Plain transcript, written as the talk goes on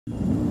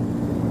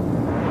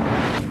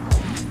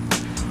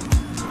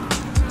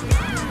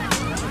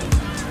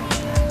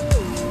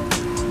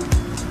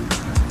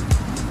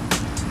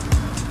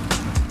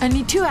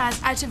Only 2 hours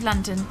out of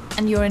London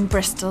and you're in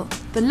Bristol,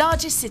 the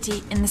largest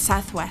city in the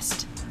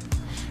southwest.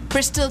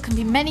 Bristol can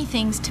be many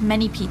things to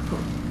many people.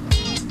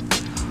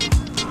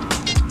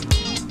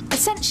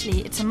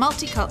 Essentially, it's a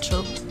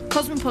multicultural,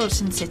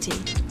 cosmopolitan city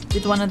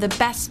with one of the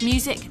best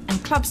music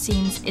and club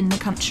scenes in the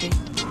country.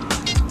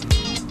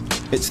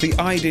 It's the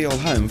ideal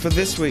home for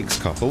this week's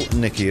couple,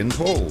 Nikki and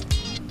Paul.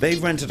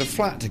 They've rented a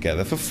flat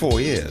together for 4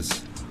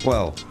 years.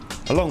 Well,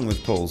 along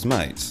with Paul's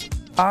mates.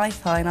 I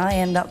find I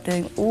end up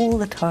doing all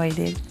the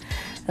tidying.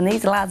 And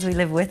these lads we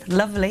live with,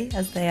 lovely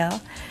as they are,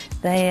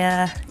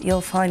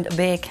 you'll find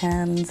beer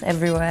cans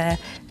everywhere.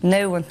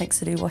 No one thinks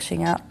to do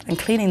washing up. And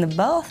cleaning the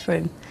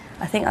bathroom.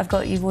 I think I've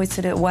got you boys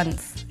to do it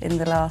once in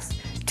the last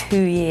 2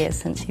 years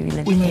since you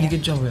lived here. We made a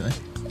good job of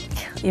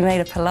it. You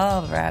made a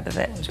palaver out of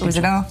it. It was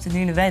an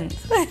afternoon event.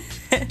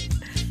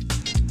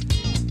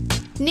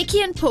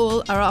 Nikki and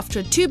Paul are after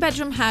a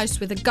 2-bedroom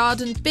house with a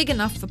garden big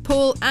enough for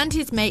Paul and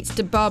his mates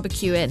to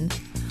barbecue in.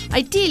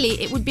 Ideally,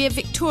 it would be a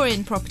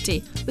Victorian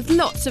property with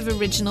lots of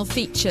original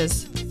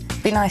features.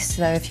 It'd be nice,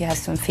 though, if you had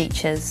some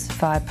features,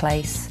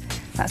 fireplace,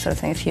 that sort of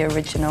thing, if you're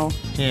original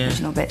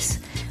bits.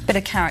 Bit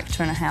of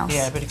character in a house.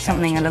 Yeah, a bit of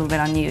something a little bit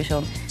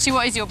unusual. So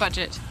what is your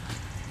budget?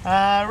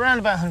 Around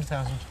about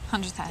 100,000.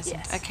 100,000,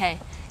 Yes. OK.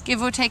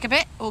 Give or take a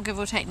bit, or give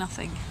or take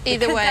nothing?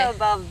 Either Either way. go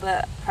above,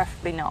 but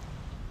preferably not.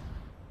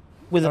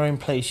 With our own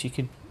place, you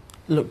could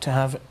look to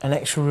have an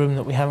extra room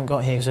that we haven't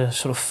got here as a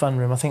sort of fun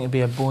room. I think it'd be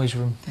a boys'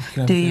 room.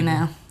 Do you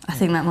now? I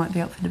think that might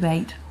be up for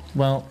debate.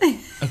 Well,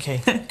 OK,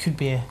 could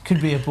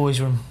be a boys'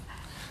 room.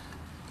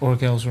 Or a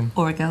girls' room.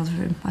 Or a girls'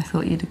 room, I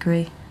thought you'd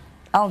agree.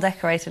 I'll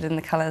decorate it in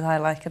the colours I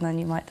like, and then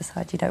you might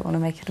decide you don't want to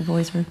make it a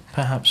boys' room.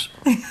 Perhaps.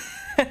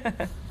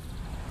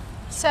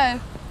 So,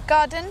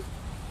 garden,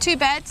 2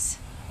 beds,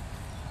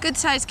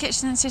 good-sized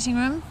kitchen and sitting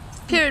room,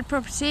 period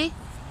property,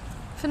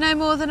 for no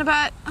more than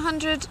about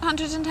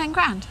 110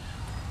 grand.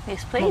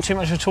 Yes, please. Not too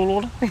much of a tall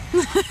order.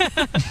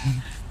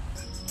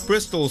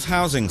 Bristol's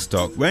housing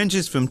stock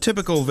ranges from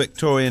typical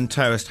Victorian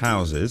terraced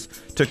houses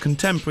to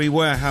contemporary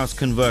warehouse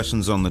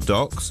conversions on the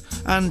docks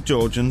and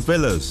Georgian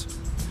villas.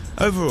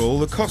 Overall,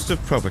 the cost of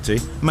property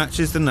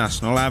matches the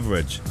national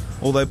average,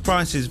 although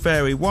prices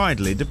vary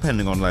widely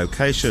depending on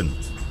location.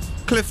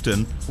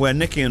 Clifton, where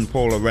Nikki and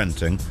Paul are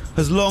renting,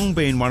 has long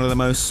been one of the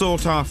most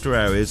sought-after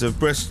areas of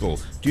Bristol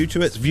due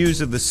to its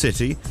views of the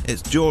city,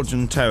 its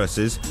Georgian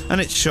terraces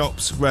and its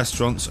shops,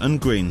 restaurants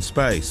and green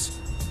space.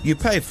 You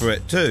pay for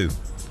it too.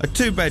 A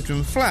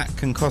 2-bedroom flat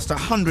can cost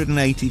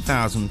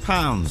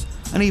 £180,000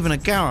 and even a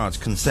garage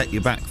can set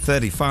you back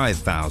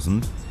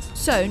 £35,000.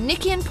 So,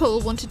 Nikki and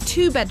Paul want a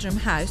 2-bedroom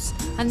house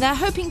and they're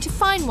hoping to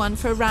find one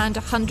for around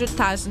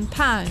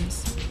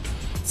 £100,000.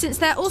 Since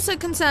they're also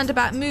concerned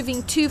about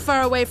moving too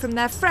far away from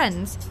their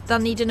friends, they'll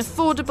need an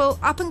affordable,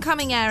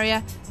 up-and-coming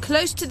area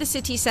close to the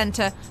city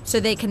centre so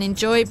they can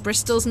enjoy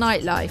Bristol's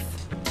nightlife.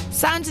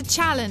 Sounds a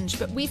challenge,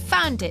 but we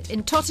found it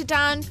in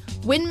Totterdown,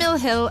 Windmill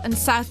Hill and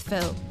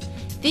Southville.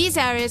 These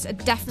areas are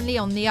definitely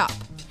on the up.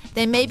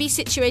 They may be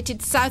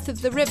situated south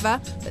of the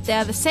river, but they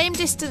are the same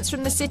distance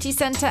from the city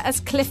centre as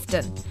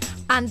Clifton,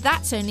 and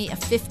that's only a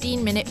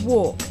 15-minute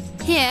walk.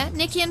 Here,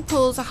 Nikki and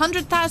Paul's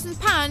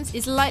 £100,000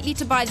 is likely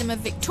to buy them a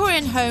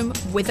Victorian home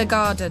with a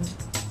garden.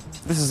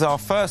 This is our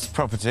first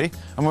property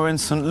and we're in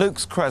St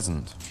Luke's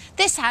Crescent.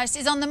 This house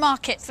is on the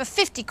market for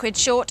 50 quid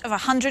short of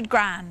 100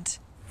 grand.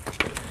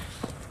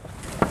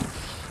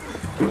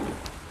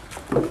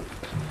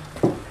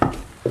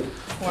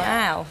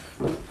 Wow.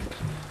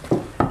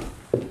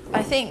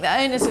 I think the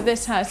owners of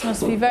this house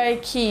must be very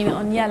keen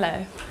on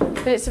yellow,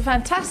 but it's a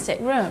fantastic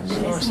room,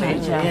 isn't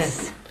it?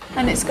 Yes.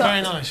 And it's got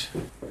Very nice.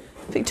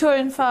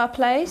 Victorian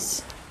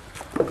fireplace.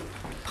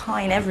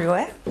 Pine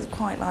everywhere. It's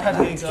quite like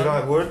that. Do you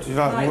like wood? Do you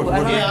like wood?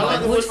 Yeah, I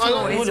like the wood, I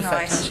like the wood It's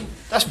effect, nice. actually.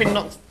 That's been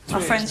knocked My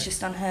through, friend's isn't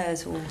just done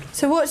hers all.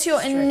 So what's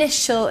your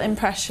initial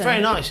impression? it?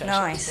 Very nice, actually.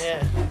 Nice.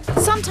 Yeah.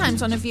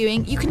 Sometimes on a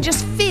viewing, you can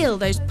just feel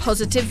those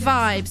positive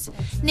vibes.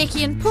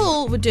 Nikki and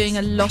Paul were doing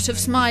a lot of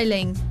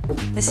smiling.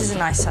 This is a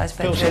nice size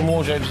Built some bedroom.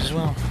 wardrobes as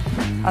well.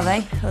 Are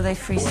they? Are they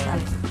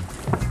freestanding?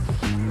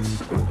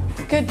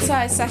 Good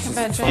size second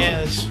bedroom.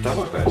 Yeah, it's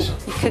double beds.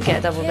 You could get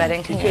a double bed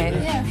in, couldn't you?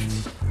 Yeah.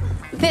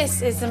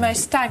 This is the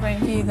most staggering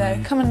view, though.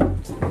 Come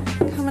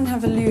and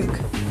have a look.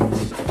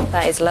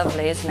 That is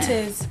lovely, isn't It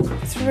it? is.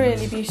 It's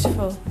really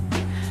beautiful.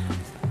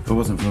 If it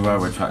wasn't for the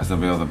railway tracks, there'd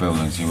be other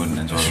buildings you wouldn't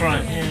enjoy. That's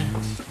right, yeah.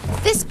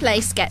 This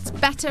place gets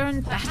better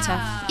and better,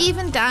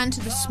 even down to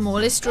the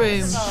smallest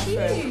room.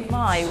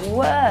 My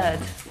word.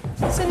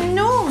 It's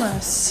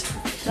enormous.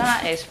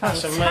 That is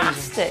That's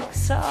fantastic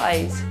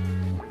size.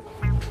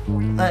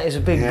 That is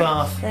a big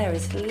bath. There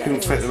is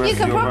loads. You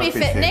could probably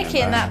fit Nikki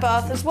in that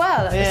bath as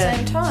well at Yeah. the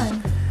same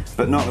time.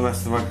 But not the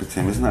rest of the rugby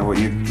team, isn't that what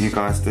you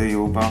guys do?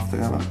 You all bath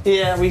together?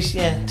 Yeah, we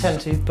tend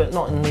to, but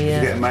not in the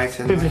You get a mate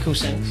in biblical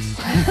sense.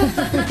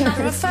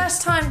 From a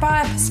first-time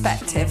buyer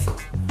perspective,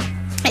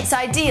 it's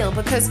ideal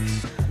because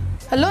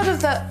A lot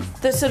of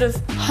the sort of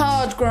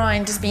hard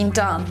grind has been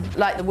done,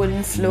 like the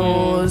wooden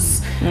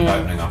floors,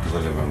 Opening up of the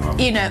living room.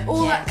 you know,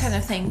 all that kind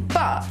of thing.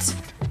 But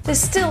there's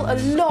still a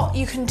lot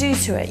you can do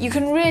to it. You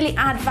can really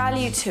add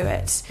value to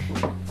it.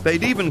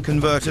 They'd even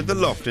converted the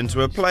loft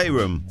into a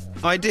playroom.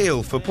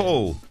 Ideal for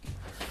Paul.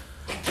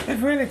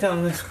 They've really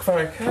done this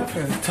very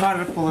carefully. The tied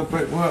up all the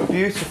brickwork,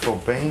 beautiful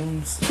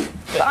beams.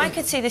 But I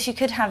could see this. You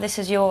could have this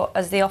as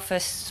the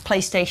office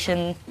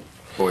PlayStation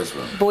Boys'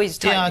 room. boys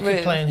type Yeah, I room.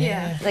 could play in here.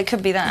 Yeah. There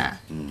could be that.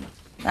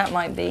 That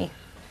might be.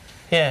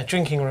 Yeah,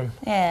 drinking room.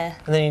 Yeah.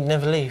 And then you'd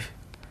never leave.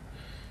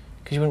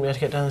 Because you wouldn't be able to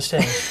get down the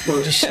stairs.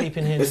 You'd just sleep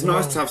in here. It's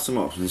nice to have some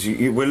options.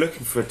 We're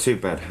looking for a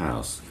 2-bed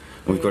house.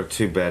 We've got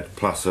a 2-bed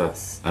plus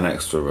an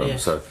extra room.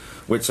 Yes. So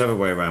whichever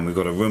way around, we've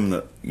got a room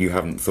that you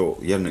hadn't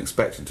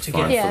expected to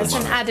find. Yeah, for it's the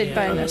an money. added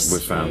And bonus. we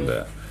found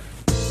it.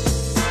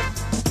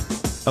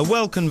 A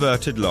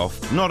well-converted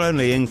loft not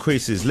only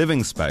increases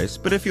living space,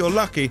 but if you're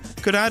lucky,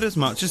 could add as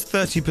much as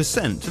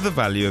 30% to the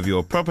value of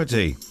your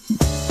property.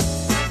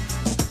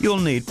 You'll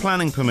need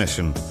planning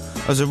permission.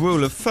 As a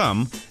rule of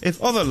thumb,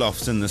 if other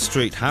lofts in the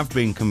street have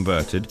been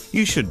converted,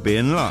 you should be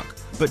in luck.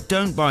 But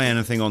don't buy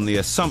anything on the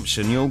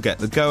assumption you'll get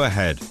the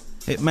go-ahead.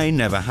 It may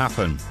never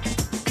happen.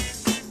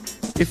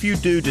 If you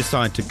do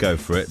decide to go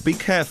for it, be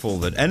careful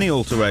that any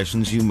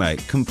alterations you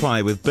make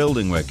comply with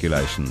building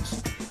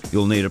regulations.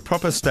 You'll need a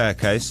proper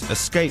staircase,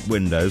 escape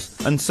windows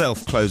and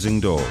self-closing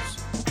doors.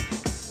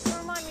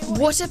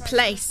 What a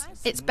place!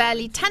 It's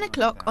barely 10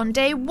 o'clock on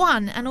day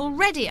 1 and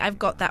already I've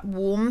got that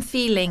warm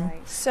feeling.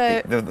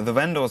 So, The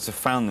vendors have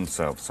found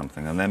themselves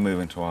something and they're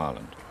moving to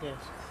Ireland. Yes.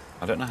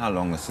 I don't know how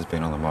long this has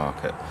been on the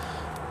market,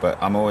 but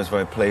I'm always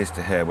very pleased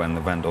to hear when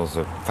the vendors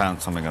have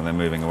found something and they're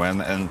moving away,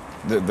 and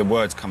the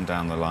words come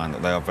down the line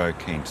that they are very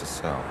keen to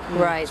sell.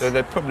 Right. So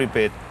there'd probably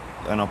be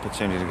an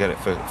opportunity to get it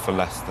for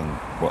less than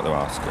what they're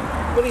asking.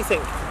 What do you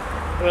think?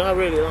 I mean, I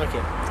really like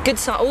it. Good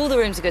size. All the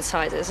rooms are good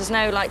sizes. There's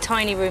no like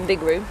tiny room,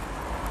 big room.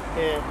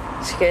 Yeah.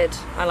 It's good.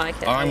 I like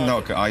it. I'm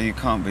not. You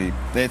can't be.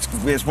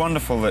 It's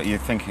wonderful that you're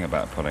thinking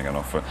about putting an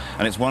offer,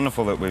 and it's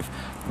wonderful that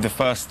the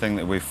first thing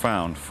that we've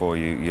found for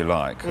you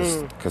like,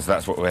 because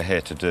that's what we're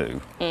here to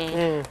do.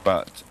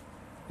 But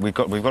we've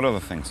got other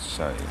things to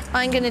show you.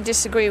 I'm going to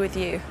disagree with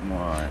you.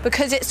 Why?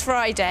 Because it's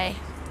Friday.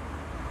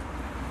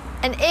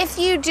 And if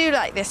you do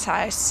like this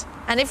house,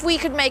 and if we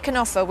could make an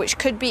offer which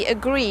could be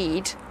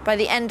agreed by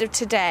the end of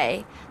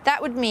today,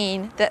 that would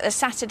mean that the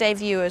Saturday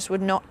viewers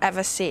would not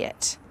ever see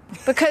it.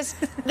 Because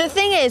the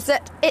thing is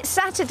that it's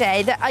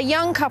Saturday that a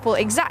young couple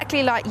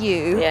exactly like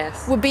you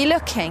Yes. would be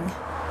looking.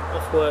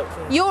 Off work.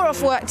 You're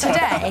off work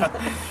today,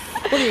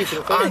 What do you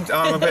think?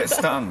 I'm a bit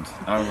stunned.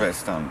 I'm a bit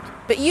stunned.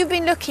 but you've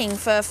been looking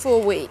for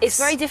 4 weeks. It's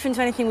very different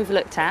to anything we've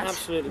looked at.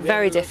 Absolutely. we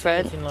Very haven't looked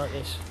at different. anything like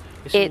this.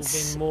 It's-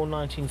 all been more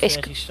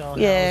 1930 style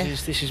yeah.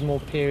 houses. This is more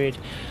period.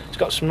 It's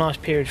got some nice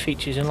period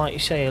features, and like you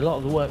say, a lot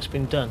of the work's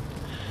been done.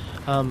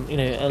 You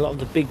know, a lot of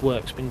the big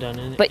work's been done.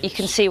 And But you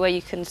can see where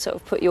you can sort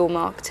of put your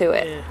mark to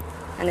it yeah.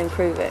 and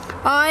improve it.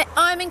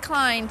 I'm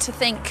inclined to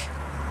think,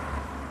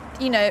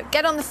 you know,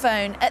 get on the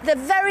phone, at the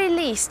very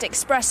least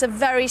express a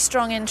very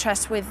strong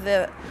interest with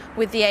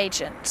the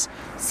agent.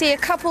 See a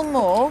couple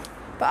more,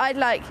 but I'd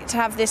like to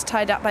have this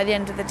tied up by the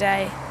end of the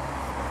day.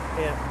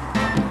 Yeah.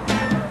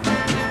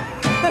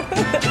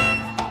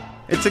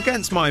 It's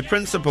against my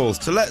principles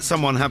to let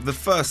someone have the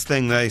first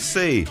thing they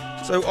see,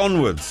 so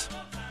onwards.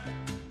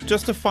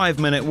 Just a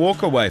 5-minute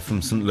walk away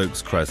from St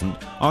Luke's Crescent,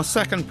 our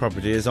second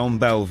property is on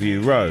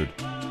Bellevue Road.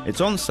 It's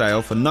on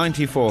sale for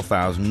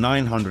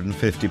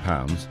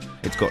 £94,950.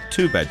 It's got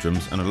 2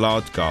 bedrooms and a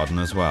large garden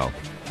as well.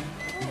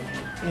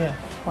 Yeah.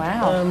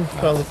 Wow.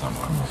 Well,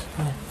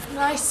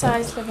 Nice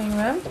sized living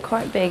room.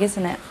 Quite big,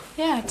 isn't it?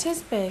 Yeah, it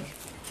is big.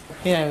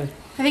 yeah.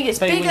 I think it's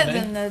Bay bigger window.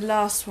 than the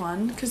last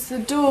one because the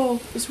door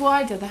is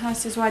wider, the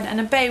house is wider, and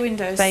a bay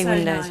window is Bay so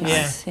windows,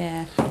 nice. nice.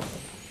 Yeah.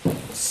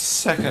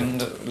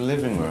 Second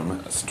living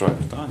room, stroke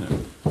dining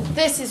room.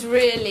 This is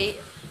really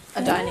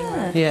a dining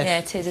room. Yes. Yeah,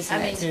 it is, isn't I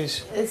mean, it? It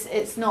is.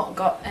 it's not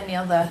got any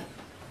other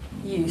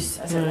use,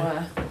 as it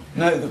were.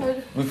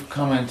 No, we've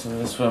come into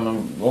this room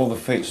and all the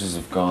features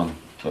have gone.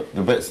 But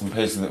the bits and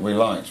pieces that we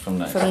liked from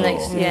next From the door.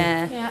 next,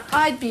 yeah. Yeah,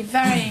 I'd be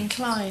very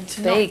inclined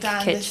to knock Big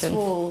down this kitchen.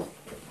 wall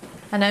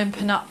and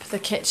open up the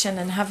kitchen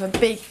and have a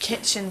big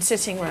kitchen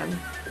sitting room.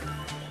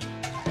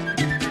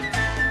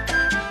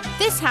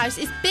 This house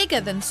is bigger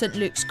than St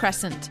Luke's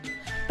Crescent,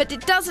 but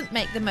it doesn't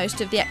make the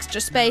most of the extra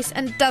space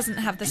and doesn't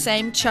have the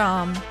same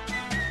charm.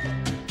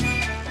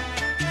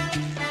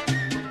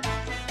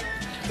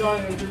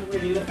 Dining room doesn't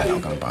really look. They're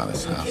not going to buy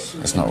this house.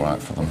 It's not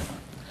right for them.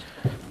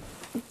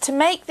 To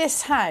make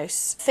this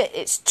house fit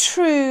its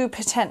true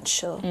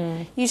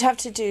potential, you'd have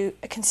to do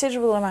a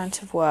considerable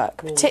amount of work,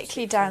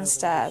 particularly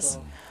downstairs.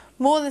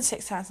 More than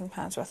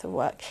 £6,000 worth of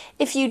work.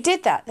 If you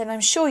did that, then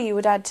I'm sure you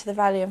would add to the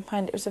value and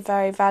find it was a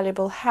very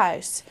valuable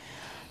house.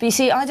 But you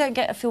see, I don't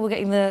feel we're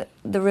getting the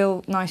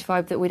real nice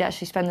vibe that we'd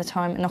actually spend the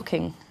time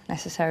knocking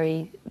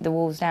the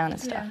walls down and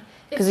stuff.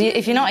 Because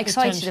if you're not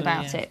excited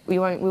about Potentially, it, we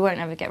won't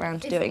ever get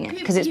around to doing it.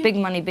 Because it's big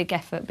money, big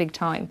effort, big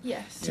time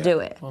to do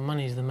it. Well,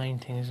 money's the main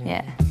thing, isn't it?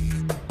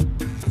 Yeah.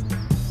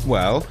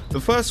 Well, the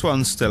first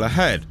one's still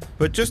ahead,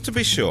 but just to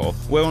be sure,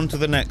 we're on to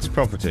the next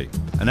property.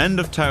 An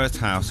end-of-terrace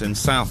house in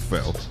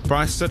Southville,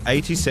 priced at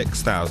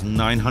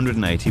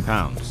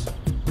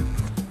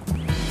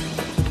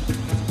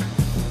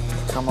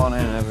 £86,980. Come on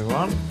in,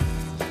 everyone.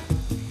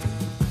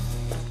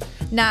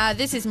 Now,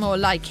 this is more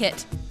like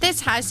it.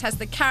 This house has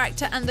the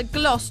character and the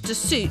gloss to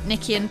suit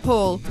Nikki and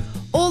Paul.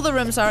 All the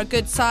rooms are a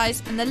good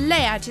size and the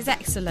layout is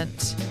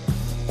excellent.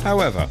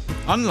 However,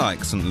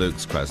 unlike St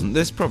Luke's Crescent,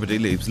 this property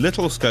leaves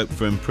little scope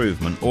for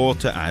improvement or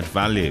to add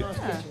value.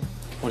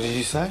 What did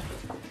you say?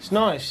 It's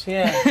nice,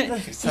 yeah.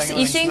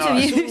 You seem to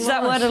have used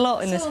that word a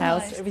lot in this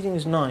house.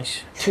 Everything's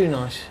nice. Too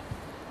nice.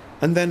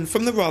 And then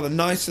from the rather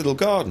nice little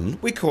garden,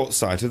 we caught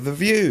sight of the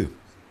view.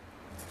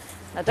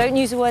 Now, don't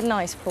use the word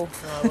nice, Paul.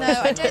 No,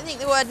 I don't think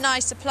the word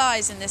nice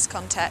applies in this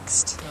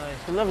context. No,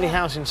 it's a lovely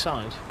house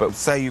inside. But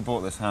say you bought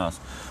this house,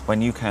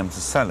 when you came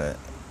to sell it,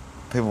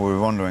 people were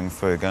wandering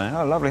through going,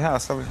 oh, lovely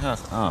house, lovely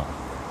house. Oh.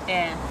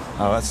 Yeah.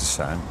 Oh, that's a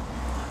shame.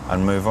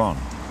 And move on.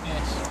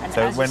 Yes. And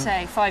So as you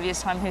say, 5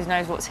 years' time, who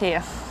knows what's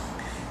here.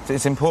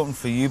 It's important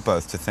for you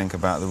both to think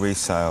about the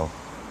resale,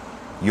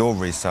 your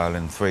resale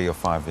in 3 or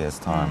 5 years'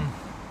 time.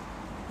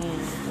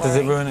 Does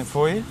it ruin it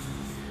for you?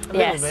 A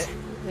little bit,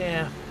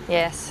 yeah.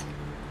 Yes.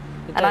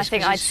 It And I does,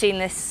 think 'cause I'd seen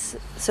this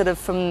sort of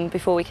from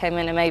before we came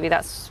in, and maybe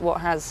that's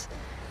what has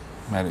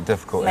Made it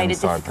difficult made it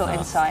inside difficult the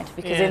house. inside,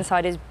 because Yeah.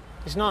 inside is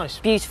It's nice.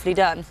 beautifully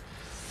done.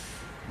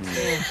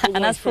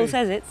 And as Paul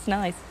says, it's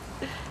nice.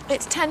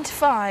 It's 10 to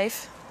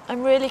 5.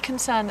 I'm really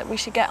concerned that we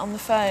should get on the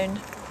phone.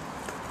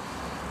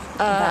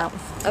 About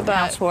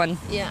house one.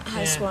 Yeah,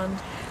 house Yeah. one.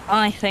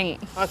 I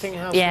think, I think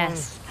house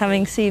yes,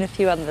 having seen a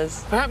few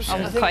others, Perhaps, I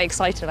I'm think- quite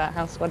excited about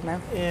house one now.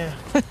 one. Yeah.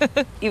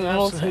 Even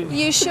more so.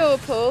 Absolutely. You sure,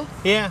 Paul?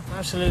 Yeah,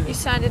 absolutely. You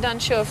sounded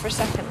unsure for a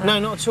second there. No,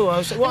 not at all.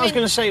 What I was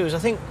going to say was, I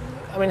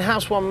mean,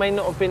 house one may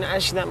not have been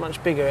actually that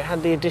much bigger. It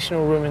had the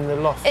additional room in the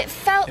loft. It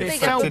felt It bigger. It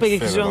felt did bigger feel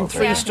because a you're on lot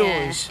 3 bigger.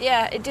 stories.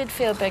 Yeah, it did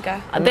feel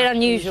bigger. A bit that is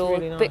unusual,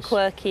 really a bit nice.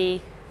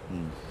 quirky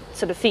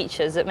sort of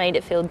features that made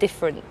it feel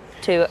different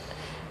to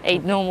a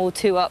normal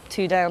 2 up,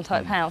 2 down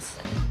type house.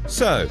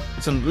 So,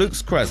 St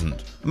Luke's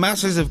Crescent,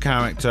 masses of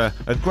character,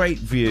 a great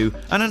view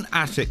and an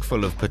attic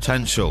full of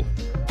potential.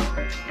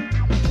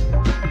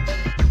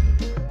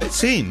 It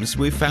seems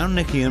we've found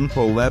Nikki and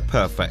Paul their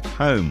perfect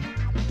home.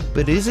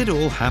 But is it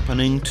all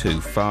happening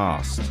too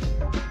fast?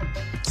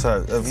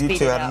 So, have you Speed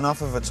two it had up.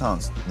 enough of a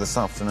chance this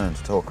afternoon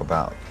to talk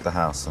about the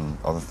house and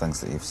other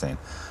things that you've seen?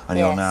 And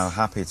you're Yes. now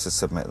happy to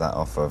submit that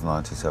offer of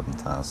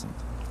 97,000?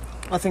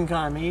 I think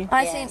I am. Are you?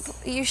 I Yes.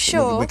 think. Are you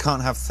sure? We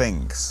can't have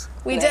thinks.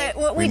 We don't.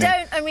 Well, we need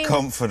don't. I mean,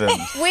 confident.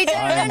 we don't.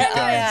 I am no, going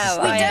to am,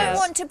 stay. We I don't am.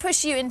 want to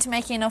push you into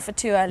making an offer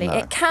too early. No.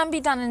 It can be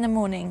done in the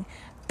morning,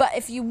 but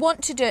if you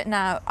want to do it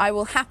now, I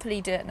will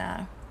happily do it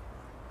now.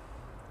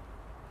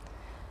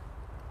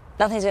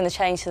 Nothing's going to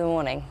change to the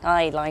morning.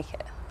 I like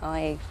it.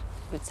 I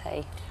would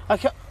say I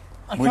can't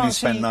Would you see.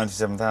 spend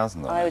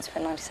 97,000 on I it? would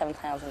spend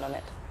 97,000 on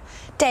it.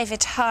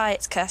 David, hi,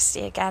 it's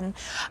Kirstie again.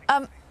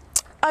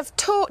 I've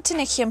talked to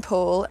Nikki and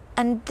Paul,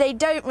 and they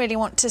don't really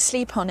want to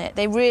sleep on it.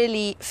 They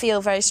really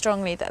feel very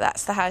strongly that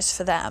that's the house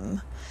for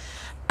them,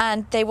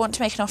 and they want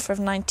to make an offer of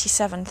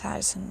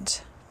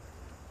 97,000.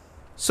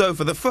 So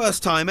for the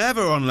first time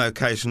ever on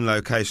Location, our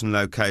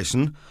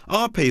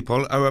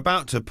people are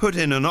about to put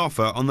in an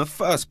offer on the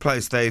first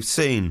place they've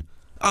seen.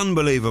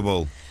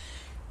 Unbelievable.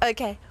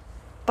 Okay,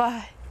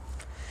 bye.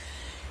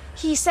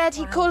 He said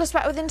he'd call us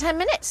back within 10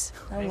 minutes.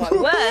 Oh my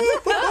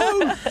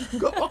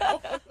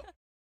word!